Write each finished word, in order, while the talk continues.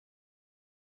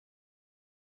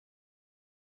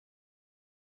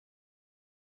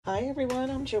Hi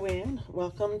everyone, I'm Joanne.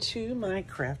 Welcome to my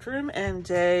craft room and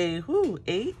day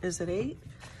 8. Is it 8?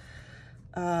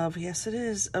 Yes, it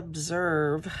is.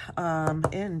 Observe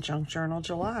in Junk Journal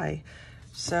July.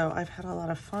 So I've had a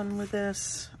lot of fun with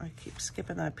this. I keep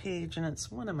skipping that page and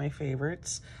it's one of my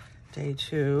favorites. Day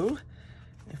 2.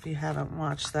 If you haven't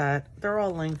watched that, they're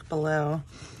all linked below.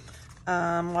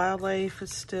 Wildlife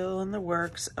is still in the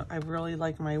works. I really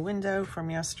like my window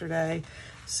from yesterday.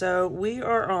 So we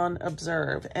are on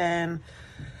Observe, and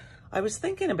I was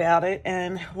thinking about it,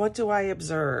 and what do I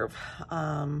observe?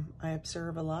 I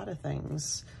observe a lot of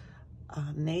things.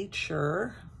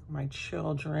 Nature, my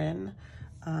children,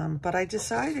 but I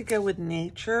decided to go with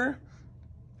nature,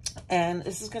 and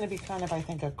this is going to be kind of, I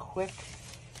think, a quick,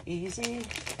 easy.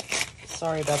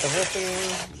 Sorry about the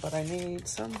ripping, but I need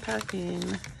some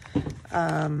packing.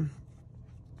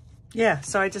 Yeah,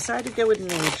 so I decided to go with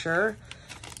nature,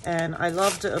 and I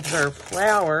love to observe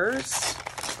flowers,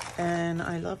 and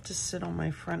I love to sit on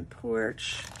my front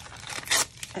porch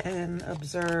and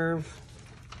observe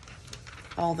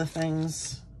all the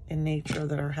things in nature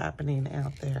that are happening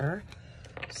out there.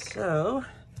 So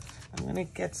I'm gonna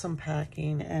get some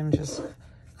packing and just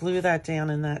glue that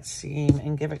down in that seam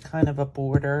and give it kind of a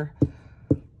border.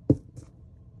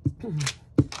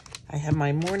 I have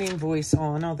my morning voice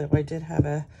on, although I did have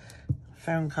a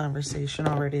phone conversation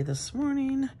already this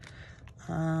morning.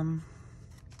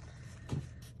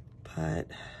 But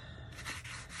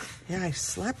yeah, I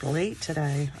slept late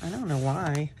today. I don't know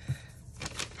why.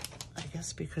 I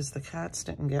guess because the cats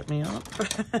didn't get me up.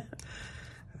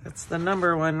 That's the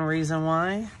number one reason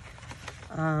why.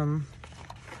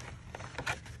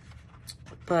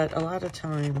 But a lot of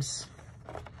times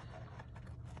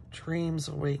dreams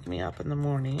will wake me up in the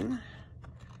morning.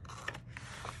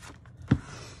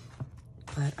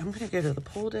 But I'm gonna go to the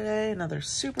pool today, another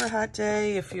super hot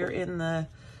day. If you're in the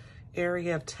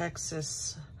area of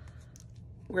Texas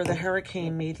where the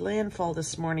hurricane made landfall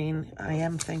this morning, I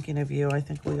am thinking of you. I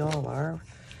think we all are.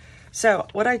 So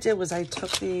what I did was I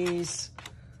took these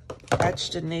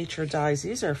Etched in Nature dies.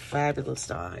 These are fabulous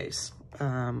dies.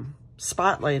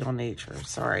 Spotlight on Nature,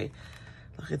 sorry.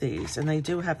 Look at these, and they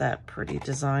do have that pretty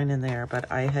design in there, but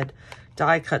I had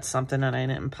die cut something and I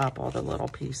didn't pop all the little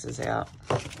pieces out.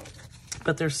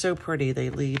 But they're so pretty,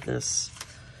 they leave this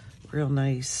real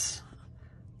nice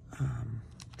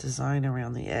design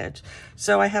around the edge.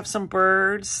 So I have some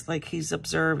birds, like he's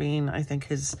observing, I think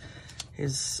his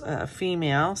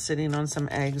female sitting on some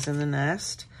eggs in the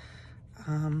nest.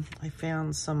 I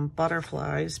found some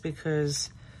butterflies because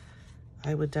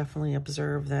I would definitely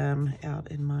observe them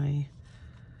out in my,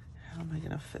 how am I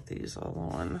gonna fit these all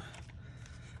on?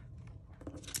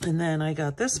 And then I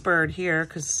got this bird here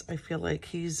because I feel like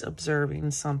he's observing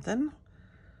something.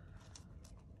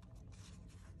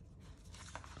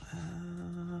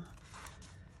 I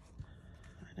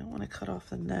don't want to cut off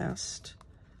the nest.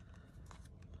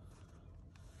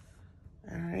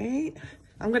 All right,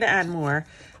 I'm going to add more.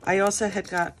 I also had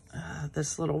got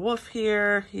this little wolf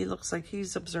here. He looks like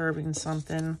he's observing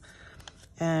something.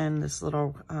 And this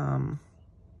little,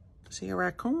 is he a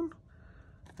raccoon?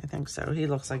 I think so. He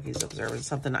looks like he's observing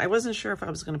something. I wasn't sure if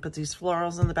I was going to put these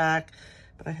florals in the back,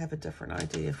 but I have a different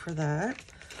idea for that.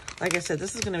 Like I said,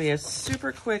 this is going to be a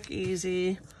super quick,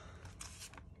 easy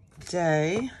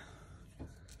day.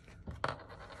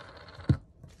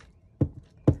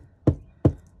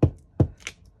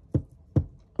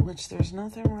 Which there's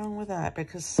nothing wrong with that,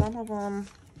 because some of them,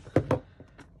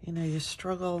 you know, you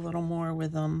struggle a little more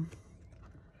with them,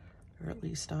 or at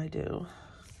least I do.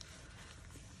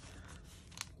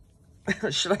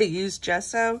 Should I use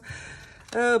gesso?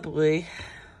 Oh boy.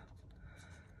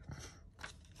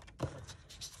 How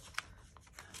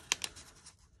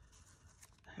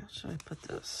should I put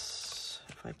this?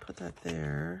 If I put that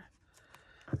there,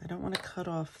 I don't want to cut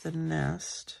off the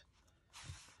nest.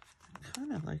 I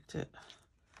kind of liked it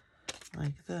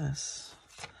like this.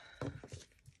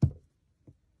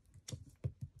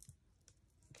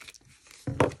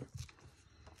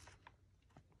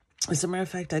 As a matter of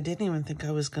fact, I didn't even think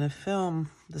I was going to film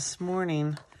this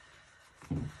morning.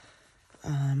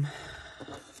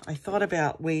 I thought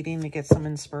about waiting to get some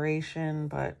inspiration,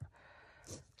 but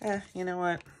you know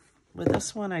what? With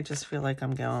this one, I just feel like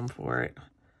I'm going for it.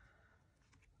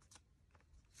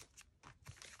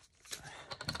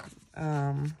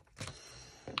 And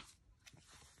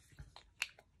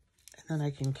then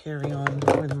I can carry on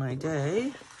with my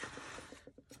day.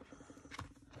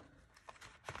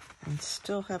 And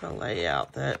still have a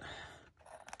layout that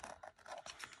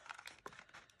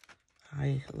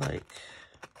I like.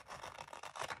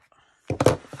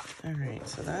 All right,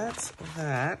 so that's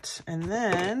that. And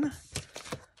then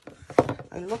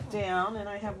I look down and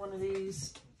I have one of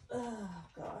these. Oh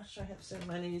gosh, I have so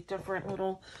many different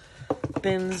little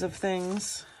bins of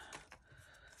things.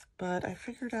 But I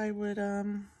figured I would I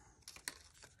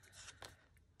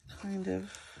kind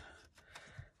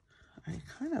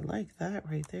of like that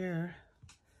right there.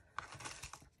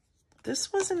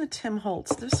 This wasn't a Tim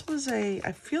Holtz. This was I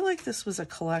feel like this was a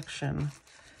collection.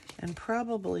 And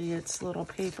probably it's little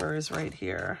papers right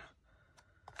here.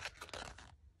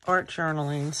 Art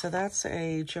journaling. So that's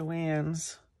a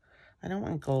Joann's. I don't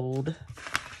want gold.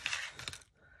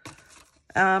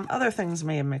 Other things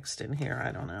may have mixed in here.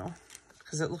 I don't know.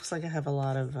 Because it looks like I have a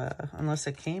lot of, unless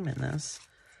it came in this,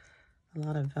 a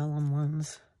lot of vellum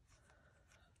ones.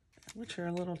 Which are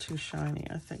a little too shiny,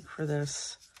 I think, for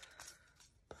this.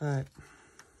 But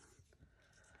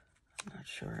I'm not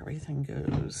sure everything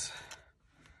goes.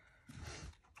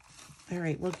 All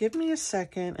right, well, give me a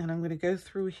second, and I'm going to go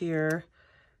through here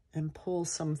and pull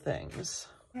some things.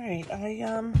 All right,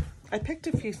 I picked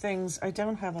a few things. I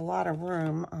don't have a lot of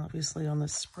room, obviously, on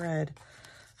this spread,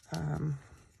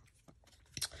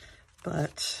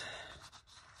 but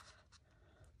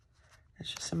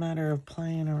it's just a matter of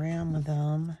playing around with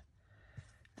them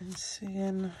and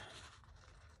seeing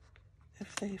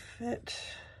if they fit.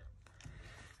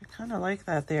 I kind of like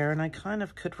that there, and I kind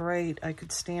of could write, I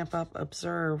could stamp up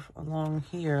observe along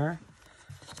here,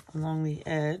 along the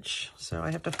edge. So I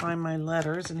have to find my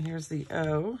letters, and here's the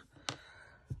O.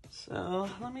 So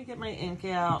let me get my ink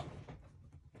out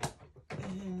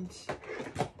and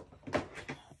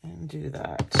do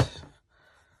that.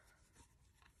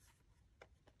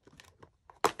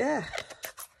 Yeah.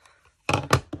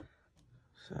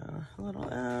 So a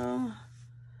little O.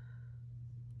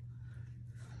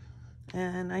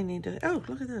 And I need to, oh,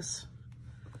 look at this.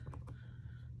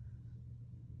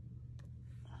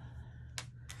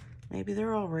 Maybe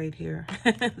they're all right here.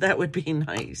 That would be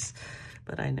nice,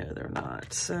 but I know they're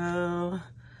not. So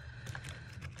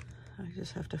I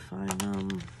just have to find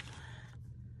them.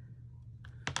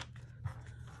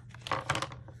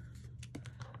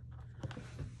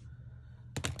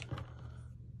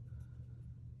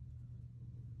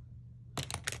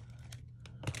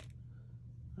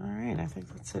 All right, I think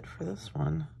that's it for this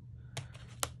one.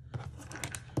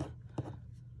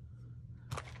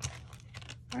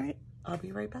 All right, I'll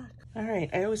be right back. All right,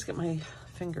 I always get my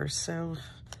fingers so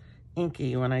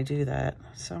inky when I do that.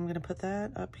 So I'm gonna put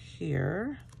that up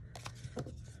here.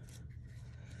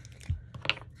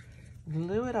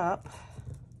 Glue it up.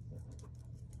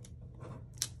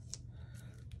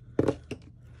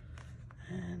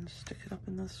 And stick it up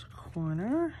in this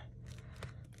corner.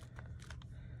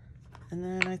 And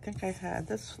then I think I had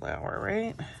this flower,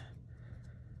 right?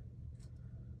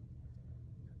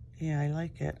 Yeah, I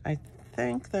like it. I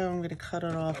think, though, I'm going to cut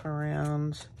it off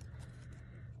around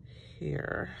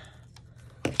here.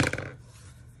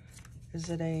 Is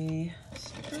it a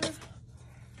sticker?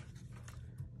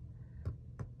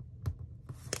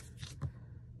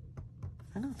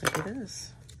 I don't think it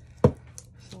is.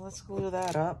 So let's glue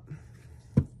that up.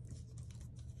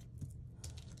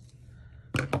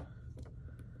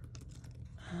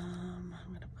 I'm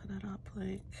going to put it up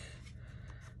like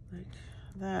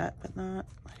that, but not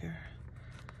here.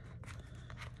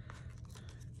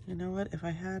 You know what? If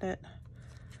I had it,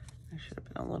 I should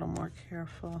have been a little more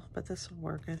careful, but this will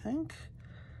work, I think.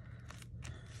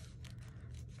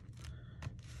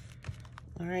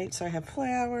 All right, so I have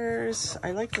flowers.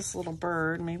 I like this little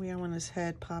bird. Maybe I want his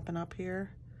head popping up here.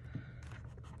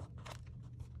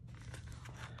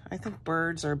 I think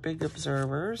birds are big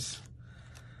observers.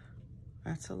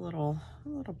 That's a little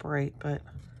bright, but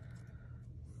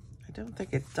I don't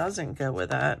think it doesn't go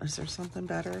with that. Is there something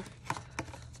better?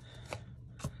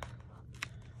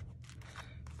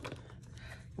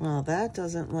 Well, that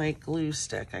doesn't like glue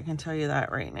stick. I can tell you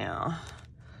that right now.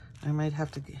 I might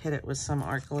have to hit it with some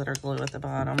art glitter glue at the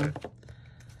bottom.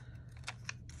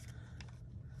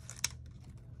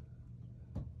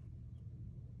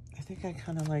 I think I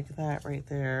kind of like that right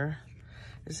there.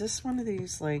 Is this one of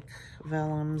these like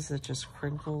vellums that just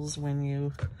crinkles when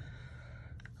you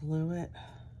glue it?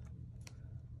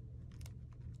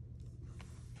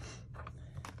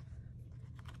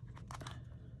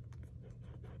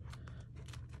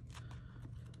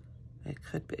 It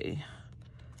could be.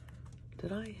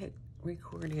 Did I hit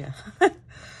record? Yeah.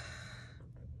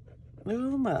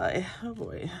 Oh my, oh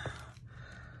boy.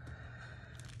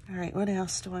 All right, what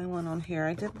else do I want on here?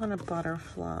 I did want a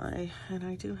butterfly, and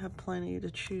I do have plenty to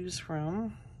choose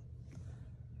from.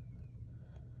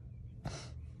 I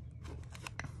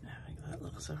think that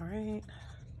looks all right.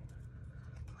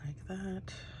 Like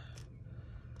that.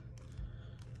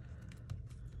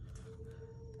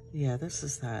 Yeah, this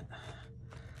is that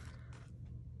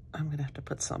gonna have to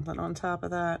put something on top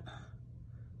of that.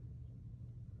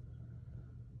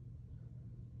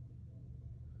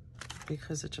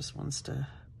 Because it just wants to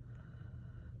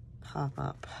pop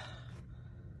up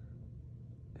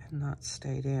and not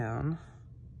stay down.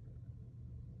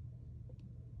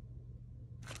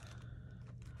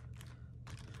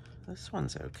 This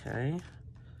one's okay,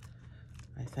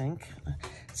 I think.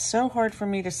 It's so hard for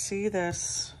me to see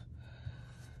this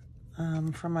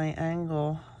from my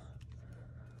angle.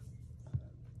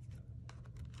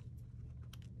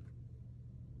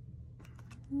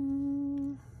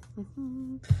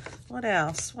 What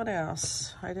else? What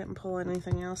else? I didn't pull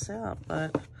anything else out,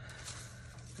 but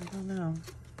I don't know.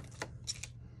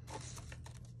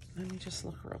 Let me just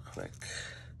look real quick.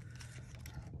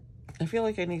 I feel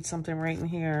like I need something right in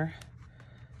here.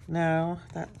 No,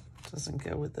 that doesn't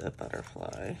go with the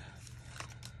butterfly.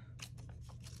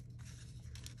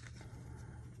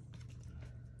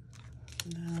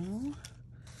 No.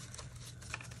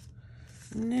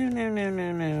 No, no, no,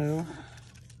 no, no.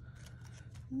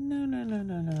 No, no, no,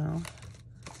 no, no.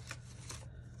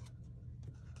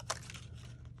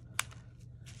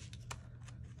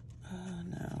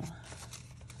 No.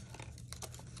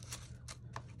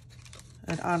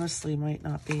 It honestly might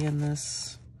not be in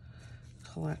this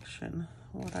collection.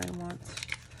 What I want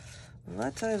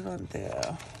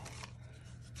there.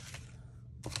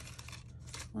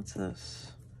 What's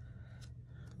this?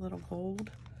 Little gold?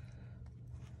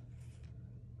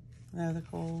 No, the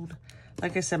gold.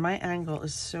 Like I said, my angle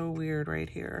is so weird right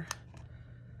here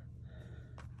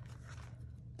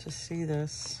to see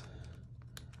this.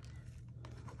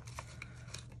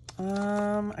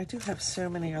 I do have so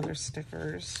many other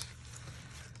stickers.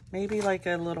 Maybe like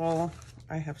a little,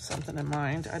 I have something in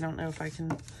mind. I don't know if I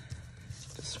can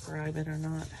describe it or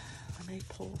not. Let me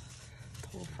pull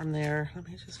from there. Let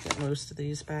me just get most of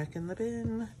these back in the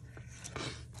bin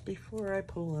before I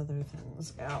pull other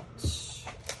things out.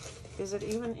 Is it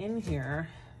even in here?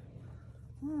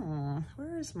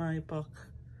 Where is my book?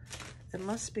 It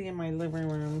must be in my living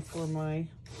room for my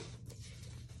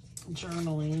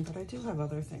journaling, but I do have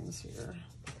other things here.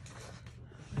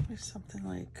 Maybe something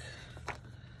like,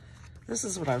 this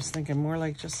is what I was thinking, more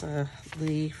like just a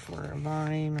leaf or a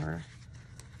vine, or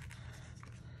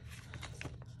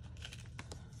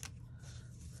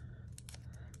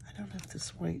I don't know if this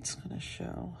white's gonna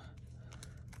show.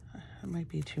 It might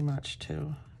be too much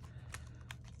too.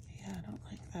 Yeah, I don't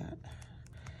like that.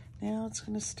 Now it's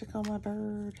gonna stick on my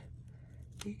bird.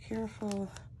 Be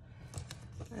careful.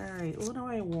 All right, what do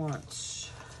I want?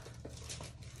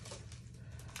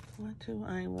 What do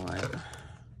I want?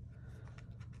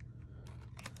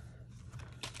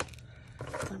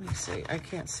 Let me see. I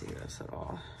can't see this at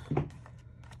all.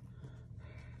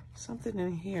 Something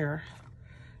in here.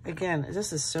 Again,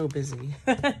 this is so busy.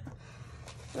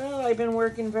 Well, I've been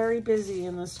working very busy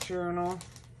in this journal.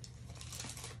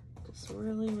 Just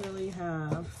really, really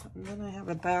have. And then I have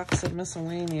a box of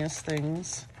miscellaneous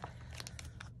things.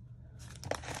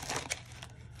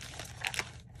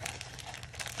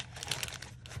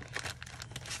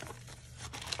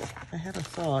 I had a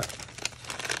thought.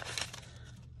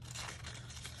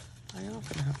 I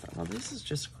often have that. Well, this is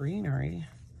just greenery.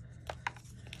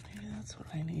 Maybe that's what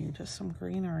I need, just some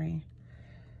greenery.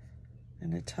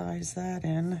 And it ties that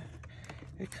in.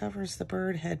 It covers the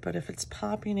bird head, but if it's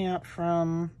popping out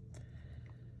from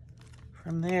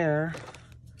there,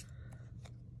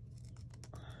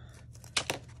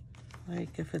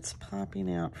 like if it's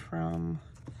popping out from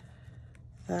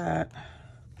that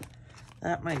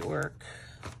might work.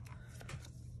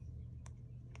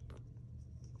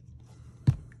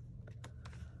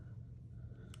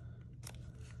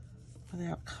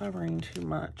 Without covering too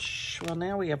much. Well,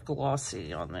 now we have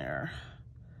glossy on there.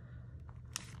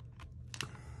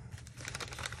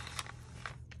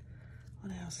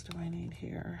 What else do I need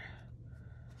here?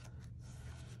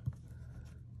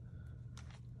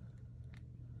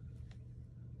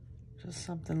 Just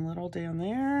something little down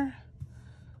there.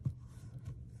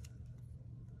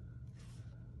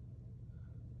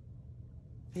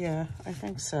 Yeah, I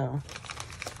think so.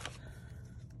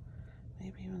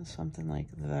 Maybe even something like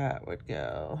that would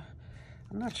go.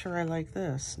 I'm not sure I like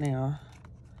this now.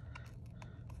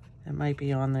 It might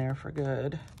be on there for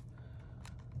good.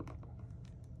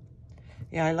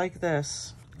 Yeah, I like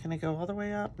this. Can it go all the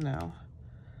way up? No.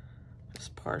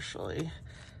 Just partially.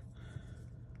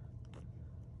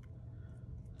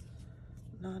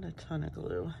 Not a ton of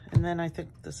glue. And then I think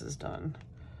this is done.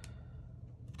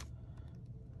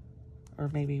 Or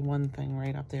maybe one thing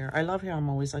right up there. I love how I'm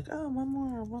always like, oh, one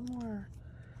more, one more.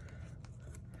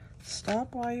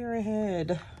 Stop while you're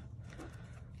ahead.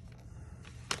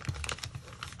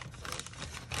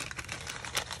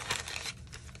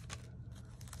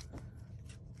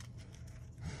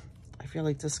 feel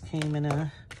like this came in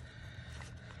a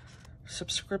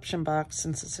subscription box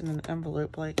since it's in an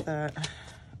envelope like that.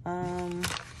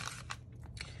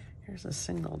 Here's a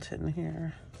singleton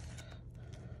here.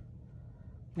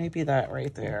 Maybe that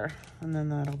right there, and then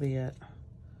that'll be it.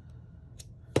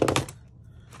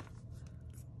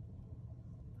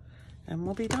 And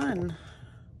we'll be done.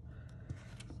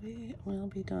 We will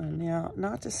be done. Now,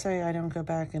 not to say I don't go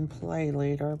back and play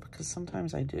later, because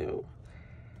sometimes I do.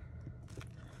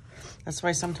 That's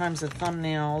why sometimes the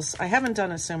thumbnails, I haven't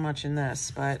done it so much in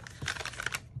this, but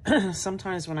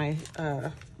sometimes when I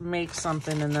make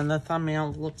something and then the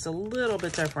thumbnail looks a little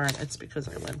bit different, it's because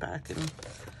I went back and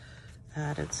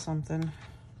added something.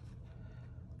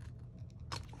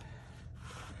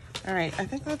 All right, I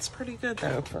think that's pretty good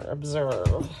though for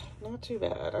observe. Not too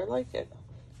bad, I like it.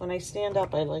 When I stand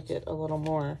up, I like it a little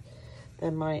more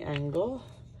than my angle.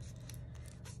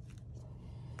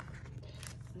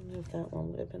 I don't know if that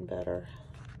one would have been better.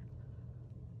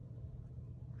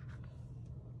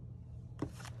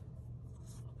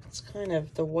 It's kind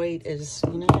of, the white is,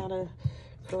 you know how to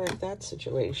correct that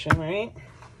situation, right?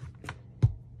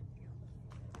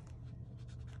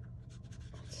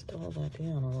 Let's dull that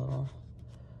down a little.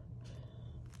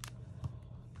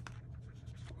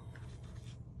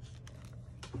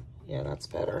 Yeah, that's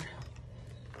better.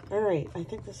 All right, I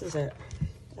think this is it.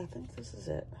 I think this is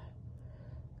it.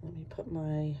 Let me put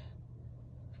my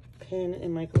pin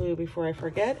in my glue before I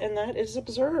forget, and that is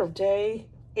observe day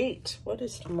 8. What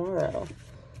is tomorrow?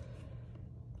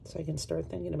 So I can start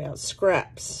thinking about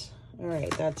scraps. All right,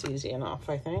 that's easy enough,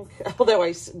 I think. Although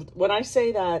when I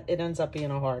say that, it ends up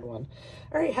being a hard one.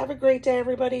 All right, have a great day,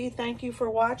 everybody. Thank you for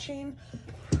watching.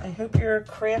 I hope you're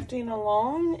crafting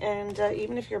along, and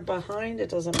even if you're behind, it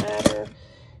doesn't matter.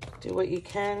 Do what you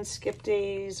can, skip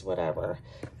days, whatever.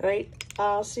 All right,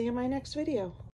 I'll see you in my next video.